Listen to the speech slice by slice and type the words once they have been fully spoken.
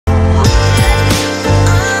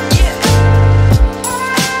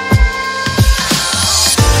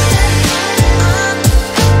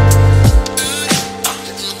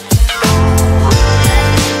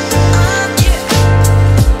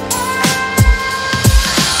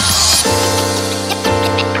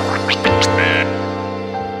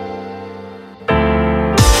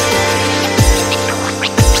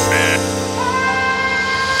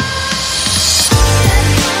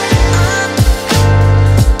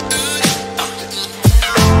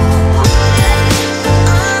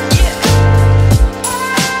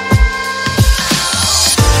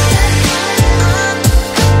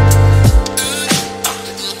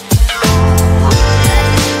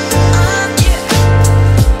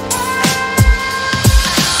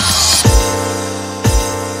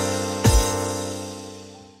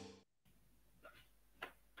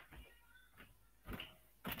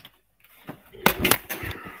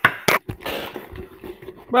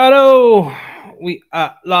Righto, we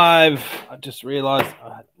are live. I just realised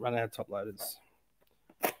I had run out of top loaders.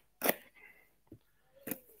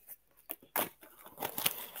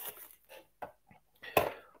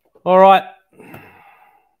 All right.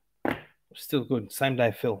 Still good. Same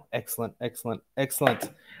day, Phil. Excellent.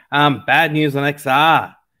 Bad news on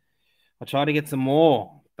XR. I tried to get some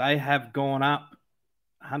more. They have gone up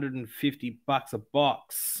 $150 a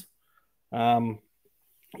box. In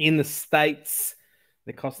the States,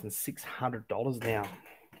 they're costing $600 now.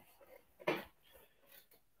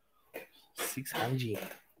 $600.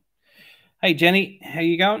 Hey, Jenny, how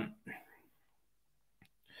you going?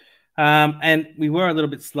 And we were a little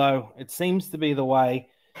bit slow. It seems to be the way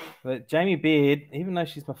that Jamie Beard, even though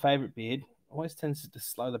she's my favourite Beard, always tends to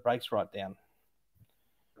slow the brakes right down.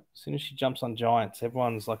 As soon as she jumps on Giants,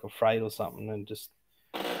 everyone's like afraid or something and just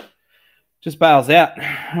bails out.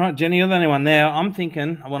 All right, Jenny, you're the only one there. I'm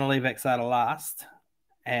thinking I want to leave XR to last,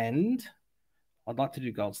 and I'd like to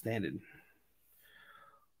do gold standard.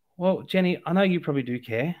 Well, Jenny, I know you probably do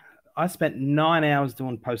care. I spent 9 hours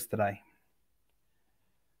doing posts today.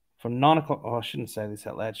 From 9 o'clock. Oh, I shouldn't say this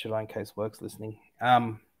out loud, should I, in case work's listening.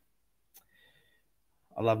 I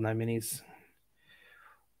love no minis.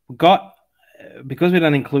 We got, because we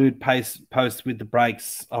don't include posts with the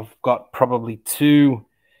breaks, I've got probably 2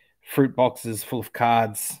 fruit boxes full of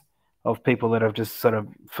cards of people that have just sort of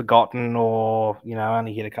forgotten or, you know,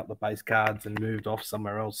 only hit a couple of base cards and moved off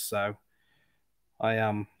somewhere else. So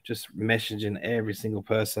I just messaging every single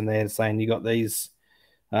person there saying, you got these.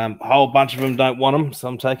 A whole bunch of them don't want them, so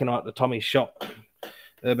I'm taking them up to Tommy's shop,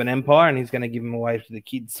 Urban Empire, and he's going to give them away to the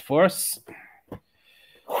kids for us.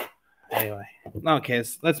 Anyway, no one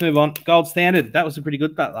cares. Let's move on. Gold standard. That was a pretty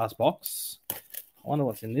good, that last box. I wonder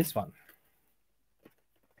what's in this one.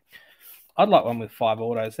 I'd like one with 5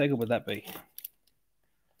 autos. How good would that be?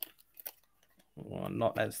 Oh,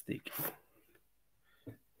 not as thick.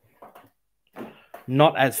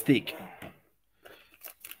 Not as thick.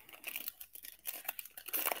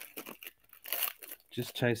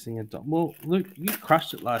 Just chasing a dot. Well, Luke, you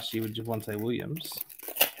crushed it last year with Javonte Williams.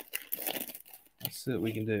 Let's see what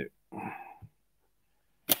we can do.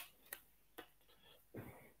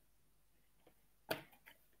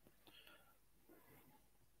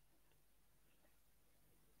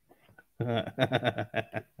 All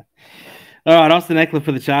right, Austin Eckler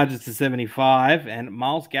for the Chargers to 75 and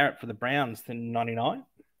Myles Garrett for the Browns to 99.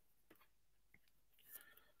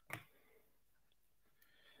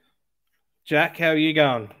 Jack, how are you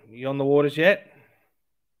going? You on the waters yet?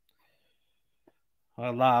 I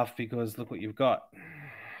laugh because look what you've got.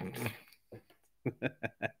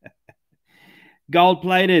 Gold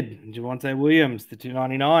plated, Javonte Williams to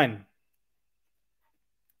 299.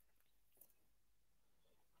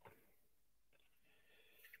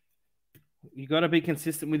 You got to be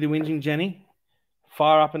consistent with your whinging, Jenny.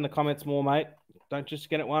 Fire up in the comments more, mate. Don't just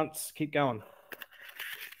get it once. Keep going.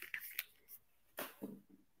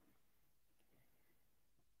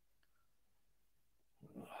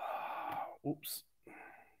 Oops.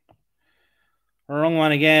 Wrong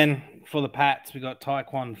one again. For the Pats, we got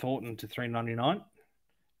Tyquan Thornton to 399.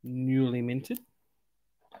 Newly minted.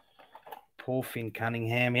 Poor Finn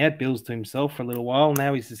Cunningham. He had Bills to himself for a little while.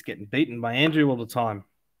 Now he's just getting beaten by Andrew all the time.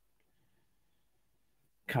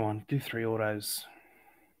 Come on, do 3 autos.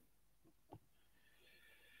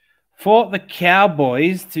 For the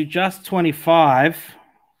Cowboys to just 25.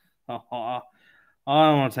 I don't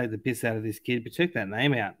want to take the piss out of this kid, but check that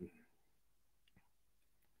name out.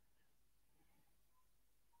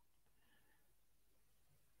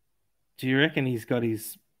 Do you reckon he's got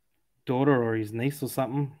his daughter or his niece or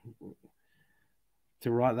something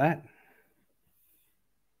to write that?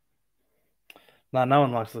 No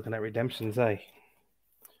one likes looking at redemptions, eh?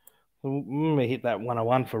 When we hit that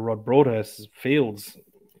 101 for Rod Broadhurst's Fields,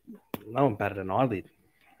 no one batted an eyelid.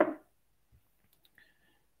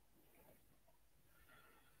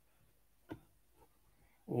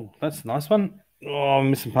 Oh, that's a nice one. Oh, I'm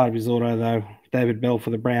missing part of his auto, though. David Bell for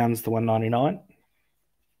the Browns to 199.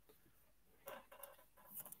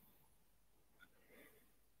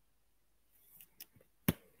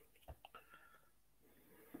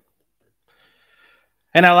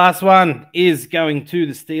 And our last one is going to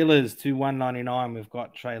the Steelers to 199. We've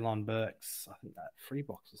got Treylon Burks. I think that free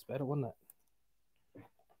box was better, wasn't it?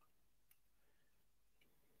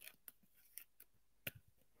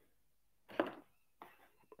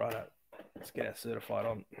 Right, let's get our certified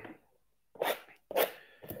on.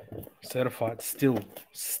 Certified still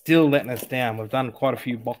letting us down. We've done quite a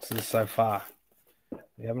few boxes so far.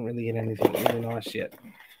 We haven't really hit anything really nice yet.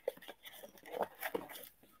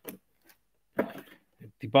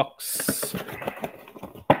 The box.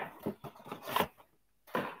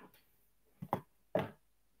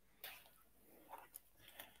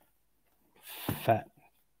 fat?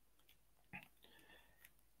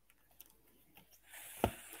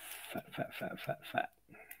 Fat.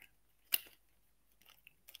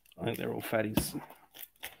 I think they're all fatties.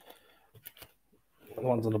 The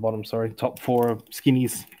ones on the bottom, sorry. Top 4 are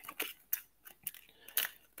skinnies.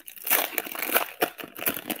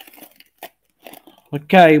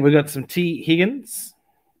 Okay, we got some T. Higgins,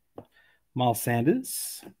 Miles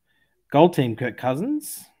Sanders, Gold Team Kirk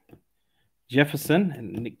Cousins, Jefferson,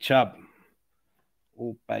 and Nick Chubb.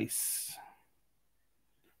 All base.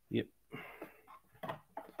 Yep.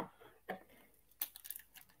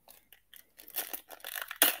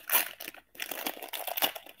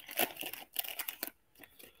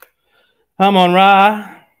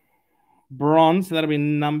 Amon-Ra, bronze, so that'll be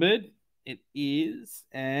numbered. It is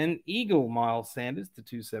an Eagle, Miles Sanders to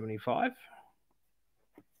 275.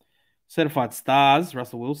 Certified Stars,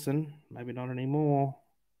 Russell Wilson, maybe not anymore.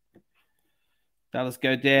 Dallas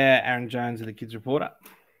Goddard, Aaron Jones, and the Kids Reporter.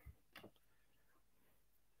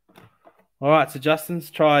 All right, so Justin's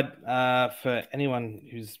tried, for anyone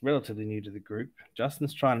who's relatively new to the group,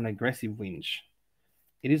 Justin's tried an aggressive whinge.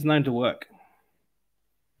 It is known to work.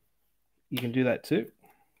 You can do that too.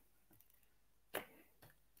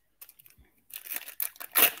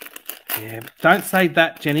 Yeah, don't say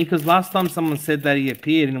that, Jenny, because last time someone said that he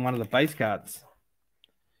appeared in one of the base cards.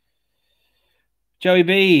 Joey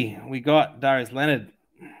B, we got Darius Leonard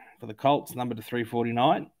for the Colts, number to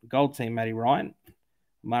 349. Gold Team, Matty Ryan,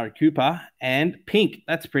 Murray Cooper, and pink.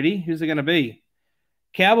 That's pretty. Who's it going to be?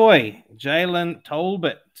 Cowboy, Jalen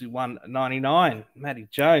Tolbert to 199. Matty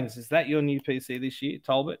Jones, is that your new PC this year,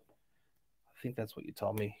 Tolbert? I think that's what you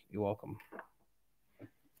told me. You're welcome.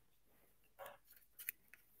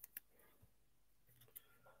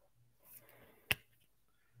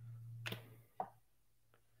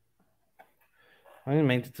 I didn't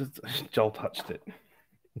mean to. Joel touched it.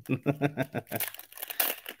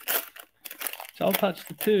 Joel touched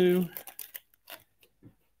the 2.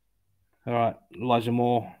 All right, Elijah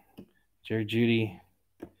Moore, Jerry Judy,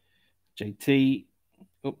 JT,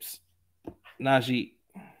 oops, Najee,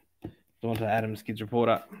 Devonta Adams, Kids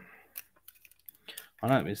Reporter. I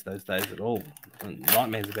don't miss those days at all.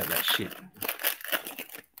 Nightmares about that shit.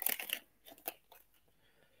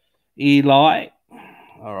 Eli.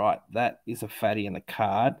 All right, that is a fatty in the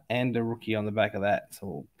card and a rookie on the back of that. So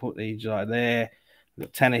we'll put Eli there. We've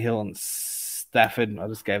got Tannehill and Stafford. I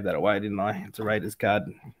just gave that away, didn't I? It's a Raiders card.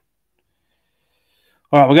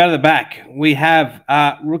 All right, we'll go to the back. We have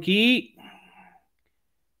rookie.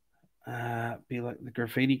 Be like the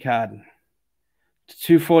graffiti card.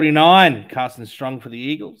 249. Carson Strong for the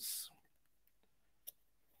Eagles.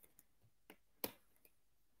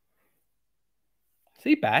 Is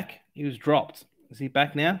he back? He was dropped. Is he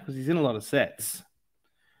back now? Because he's in a lot of sets.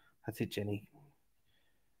 That's it, Jenny.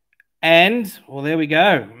 And, well, there we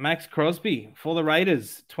go. Max Crosby for the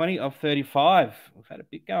Raiders. 20 of 35. We've had a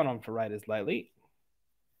bit going on for Raiders lately.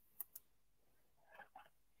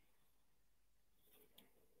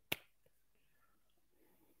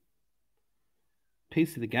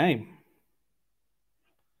 Piece of the game.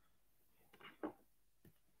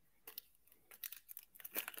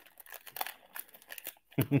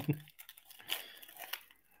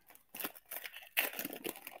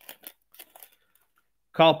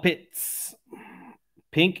 Kyle Pitts,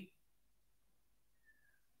 pink.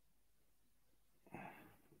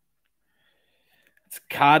 It's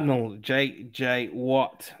Cardinal J.J.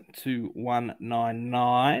 Watt to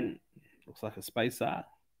 199. Looks like a spacer.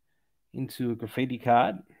 Into a graffiti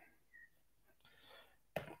card.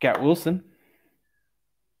 Garrett Wilson.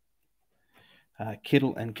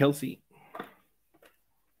 Kittle and Kelsey.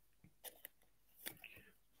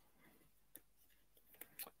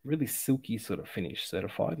 Really silky sort of finish,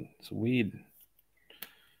 certified. It's weird.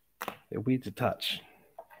 They're weird to touch.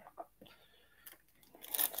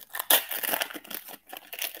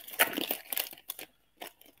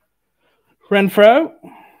 Renfro.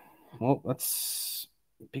 Well, that's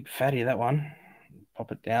a big fatty, that one.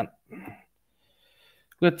 Pop it down.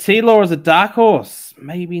 We've got T-Law as a dark horse.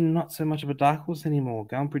 Maybe not so much of a dark horse anymore.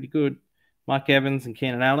 Going pretty good. Mike Evans and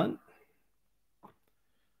Keenan Allen.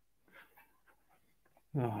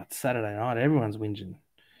 Oh, it's Saturday night. Everyone's whinging.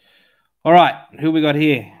 All right, who we got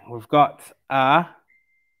here? We've got it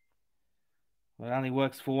only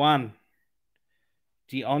works for one.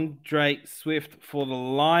 DeAndre Swift for the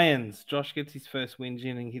Lions. Josh gets his first whinge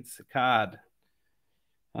in and hits the card.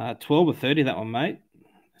 12 or 30, that one, mate.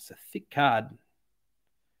 It's a thick card.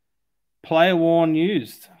 Player worn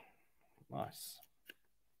used. Nice.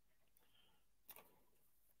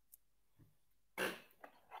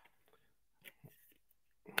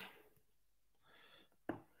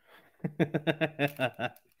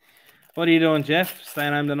 What are you doing, Jeff?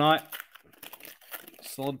 Staying home tonight?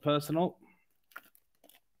 Solid personal.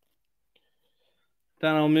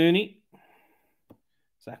 Daniel Mooney.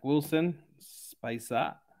 Zach Wilson.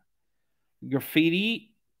 Spacer.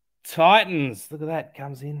 Graffiti. Titans. Look at that.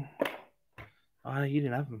 Comes in. Oh, no, you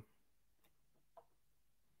didn't have them.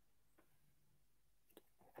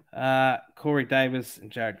 Corey Davis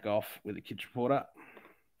and Jared Goff with the Kids Reporter.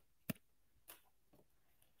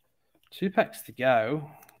 2 packs to go.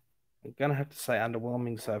 I'm going to have to say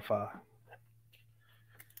underwhelming so far.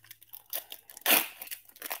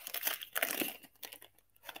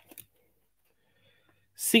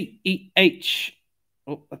 CEH.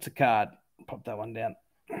 Oh, that's a card. Pop that one down.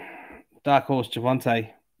 Dark Horse Javonte.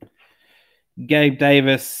 Gabe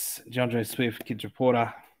Davis. DeAndre Swift, Kids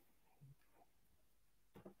Reporter.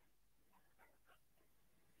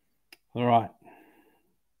 All right.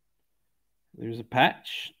 There's a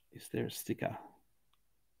patch. Is there a sticker? I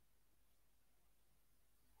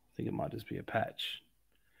think it might just be a patch.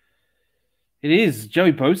 It is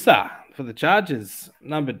Joey Bosa for the Chargers.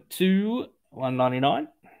 Number 2, 199.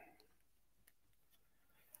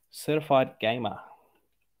 Certified Gamer.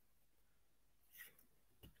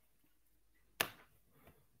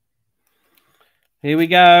 Here we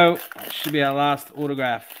go. Should be our last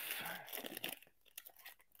autograph.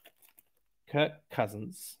 Kirk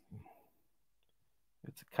Cousins.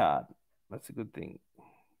 It's a card. That's a good thing.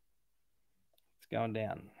 It's going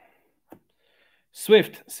down.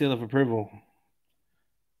 Swift, seal of approval.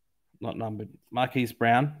 Not numbered. Marquise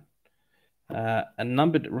Brown. A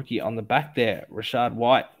numbered rookie on the back there. Rashad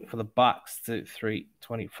White for the Bucks to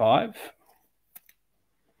 325.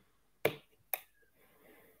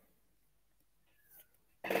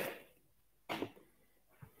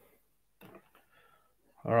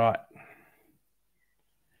 All right.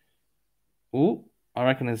 Oh, I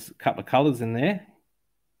reckon there's a couple of colors in there.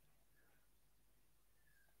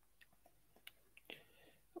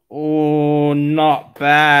 Oh, not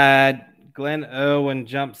bad. Glenn Irwin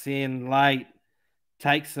jumps in late,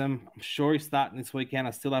 takes them. I'm sure he's starting this weekend.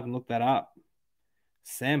 I still haven't looked that up.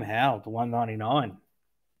 Sam Howell to 199.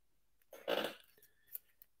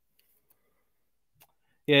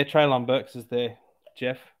 Yeah, Treylon Burks is there,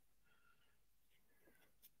 Jeff.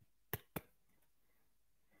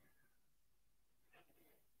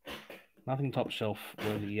 Nothing top shelf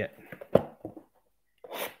worthy yet.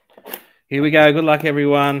 Here we go. Good luck,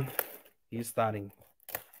 everyone. He's starting.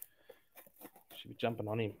 Should be jumping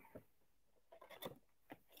on him.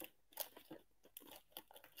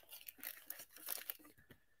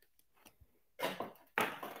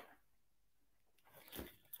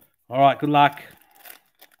 All right, good luck.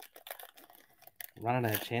 Running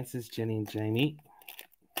out of chances, Jenny and Jamie.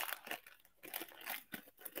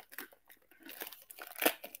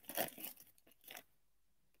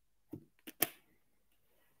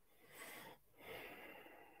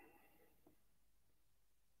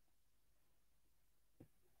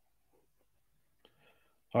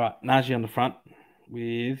 All right, Najee on the front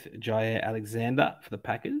with Jair Alexander for the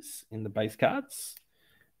Packers in the base cards.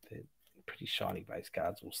 They're pretty shiny base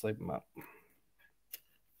cards. We'll sleep them up.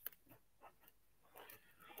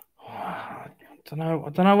 Oh, I don't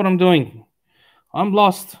know what I'm doing. I'm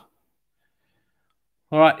lost.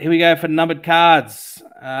 All right, here we go for numbered cards.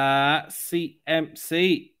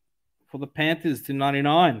 CMC for the Panthers to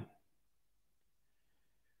 99.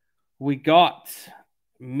 We got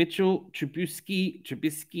Mitchell Trubisky to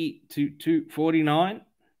 249.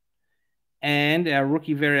 And our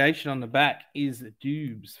rookie variation on the back is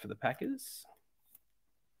Dubes for the Packers.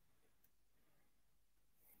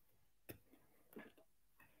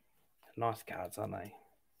 Nice cards, aren't they?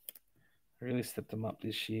 Really stepped them up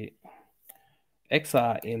this year.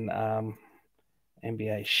 XR in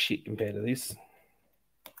NBA shit compared to this.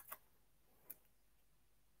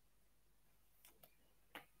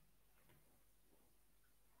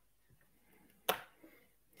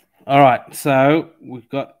 All right, so we've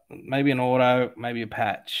got maybe an auto, maybe a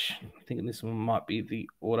patch. I think this one might be the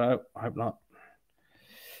auto. I hope not.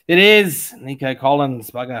 It is Nico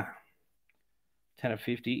Collins, bugger. 10 of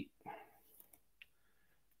 50.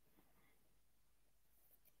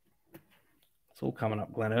 It's all coming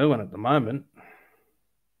up Glenn Irwin at the moment.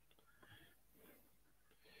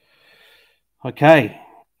 Okay.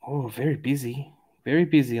 Oh, very busy. Very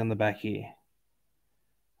busy on the back here.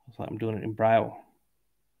 Looks like I'm doing it in Braille.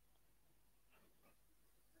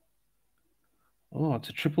 Oh, it's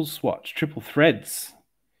a triple swatch, triple threads.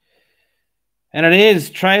 And it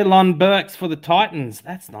is Treylon Burks for the Titans.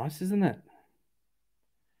 That's nice, isn't it?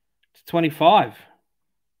 It's 25.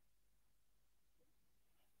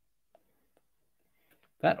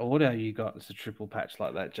 That auto you got is a triple patch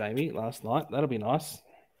like that, Jamie, last night. That'll be nice.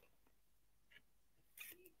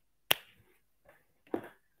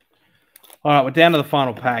 All right, we're down to the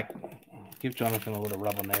final pack. Give Jonathan a little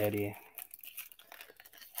rub on the head here.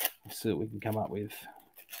 Let's see what we can come up with.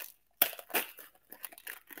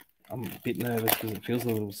 I'm a bit nervous because it feels a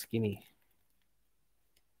little skinny.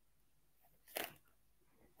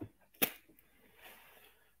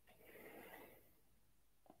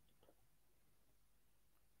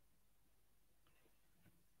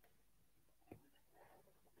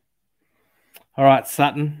 All right,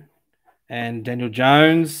 Sutton and Daniel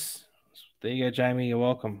Jones. There you go, Jamie. You're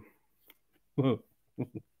welcome. No,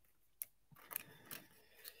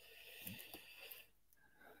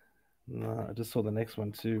 I just saw the next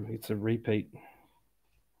one too. It's a repeat.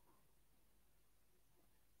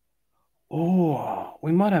 Oh,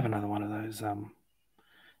 we might have another one of those.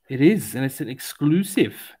 It is, and it's an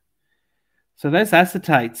exclusive. So those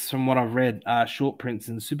acetates, from what I've read, are short prints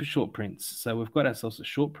and super short prints. So we've got ourselves a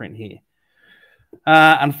short print here.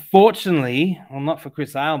 Unfortunately, well, not for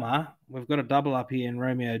Chris Aylmer. We've got a double up here in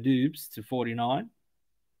Romeo Dubes to 49.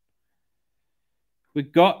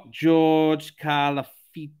 We've got George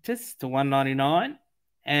Karlaftis to 199.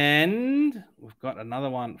 And we've got another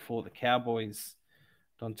one for the Cowboys,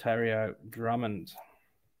 Dontario Drummond.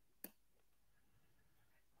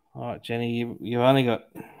 All right, Jenny, you've only got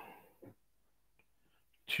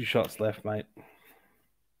 2 shots left, mate.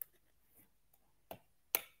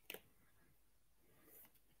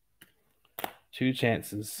 Two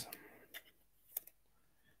chances.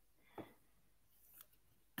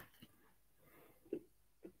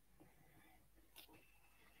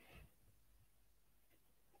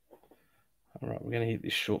 All right, we're going to hit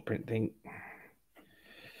this short print thing.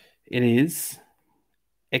 It is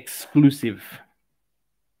exclusive.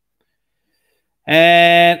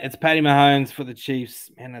 And it's Patty Mahomes for the Chiefs.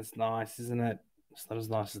 Man, that's nice, isn't it? It's not as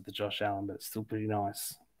nice as the Josh Allen, but it's still pretty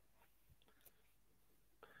nice.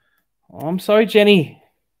 Oh, I'm sorry, Jenny.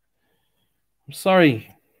 I'm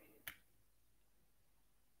sorry.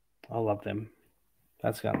 I love them.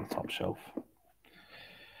 That's going on the top shelf.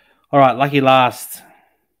 All right, lucky last.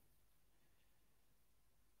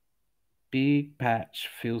 Big patch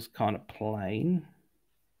feels kind of plain.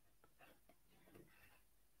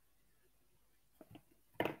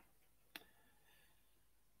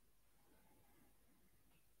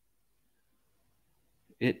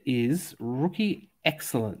 It is rookie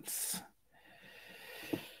excellence.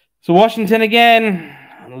 So Washington again,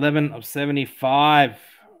 11 of 75.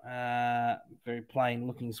 Very plain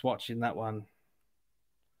looking swatch in that one.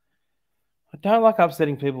 I don't like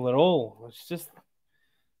upsetting people at all. It's just,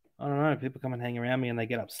 I don't know, people come and hang around me and they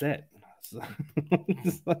get upset. So,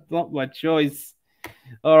 it's not my choice.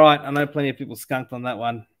 All right, I know plenty of people skunked on that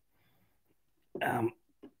one.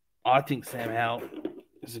 I think Sam Howell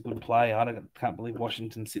is a good play. I can't believe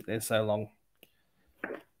Washington sit there so long.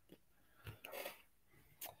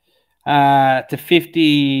 To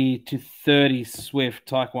 50 to 30 Swift,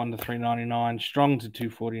 Taekwondo to 399, Strong to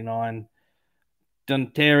 249.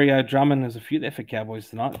 Dontario Drummond, there's a few there for Cowboys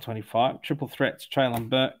tonight, 25. Triple threats, Traylon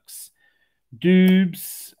Burks.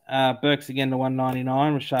 Dubes, Burks again to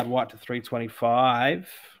 199. Rashad White to 325.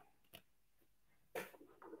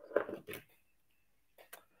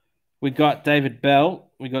 We got David Bell.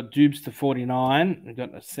 We got Dubes to 49. We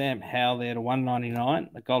got a Sam Howell there to 199.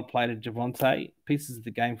 A gold-plated Javonte. Pieces of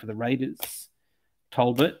the game for the Raiders.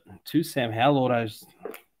 Tolbert. 2 Sam Howell autos.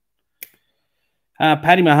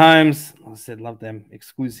 Patty Mahomes. Like I said, love them.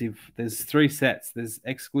 Exclusive. There's 3 sets. There's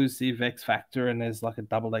exclusive X Factor and there's like a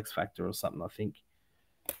double X Factor or something, I think.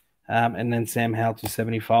 And then Sam Howell to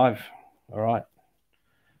 75. All right.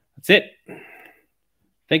 That's it.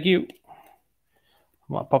 Thank you.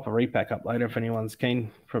 Might pop a repack up later if anyone's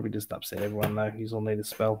keen. Probably just upset everyone, though. You all need a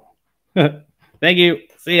spell. Thank you.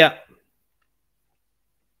 See ya.